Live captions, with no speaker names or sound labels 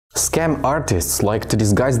Scam artists like to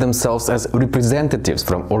disguise themselves as representatives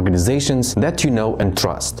from organizations that you know and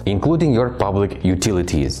trust, including your public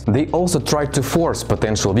utilities. They also try to force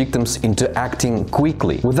potential victims into acting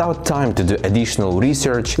quickly, without time to do additional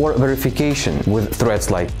research or verification, with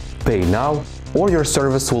threats like "pay now" or "your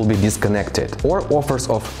service will be disconnected," or offers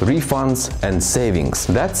of refunds and savings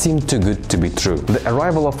that seem too good to be true. The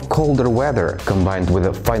arrival of colder weather, combined with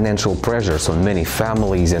the financial pressures on many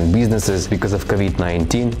families and businesses because of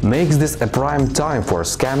COVID-19, makes this a prime time for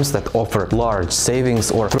scams that offer large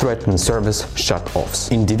savings or threaten service shut-offs.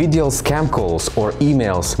 Individual scam calls or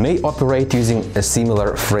emails may operate using a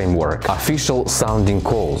similar framework. Official sounding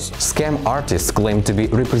calls. Scam artists claim to be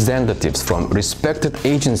representatives from respected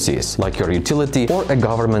agencies like your utility or a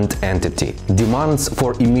government entity. Demands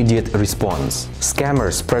for immediate response.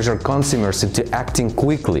 Scammers pressure consumers into acting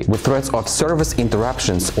quickly with threats of service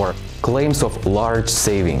interruptions or claims of large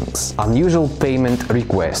savings. Unusual payment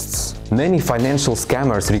requests. Many financial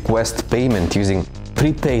scammers request payment using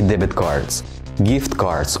prepaid debit cards, gift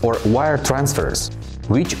cards, or wire transfers,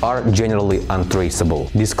 which are generally untraceable.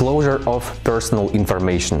 Disclosure of personal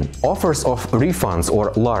information. Offers of refunds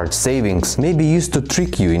or large savings may be used to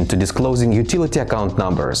trick you into disclosing utility account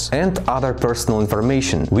numbers and other personal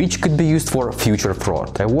information, which could be used for future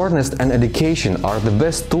fraud. Awareness and education are the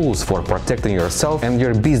best tools for protecting yourself and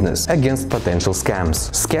your business against potential scams.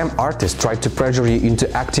 Scam artists try to pressure you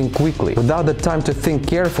into acting quickly, without the time to think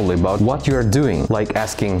carefully about what you are doing, like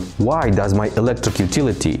asking, "Why does my electric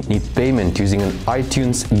utility need payment using an iTunes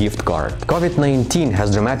gift card?" COVID-19 has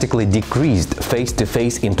dramatically decreased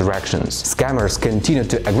face-to-face interactions. Scammers continue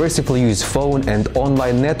to aggressively use phone and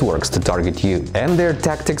online networks to target you, and their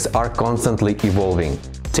tactics are constantly evolving.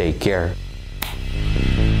 Take care.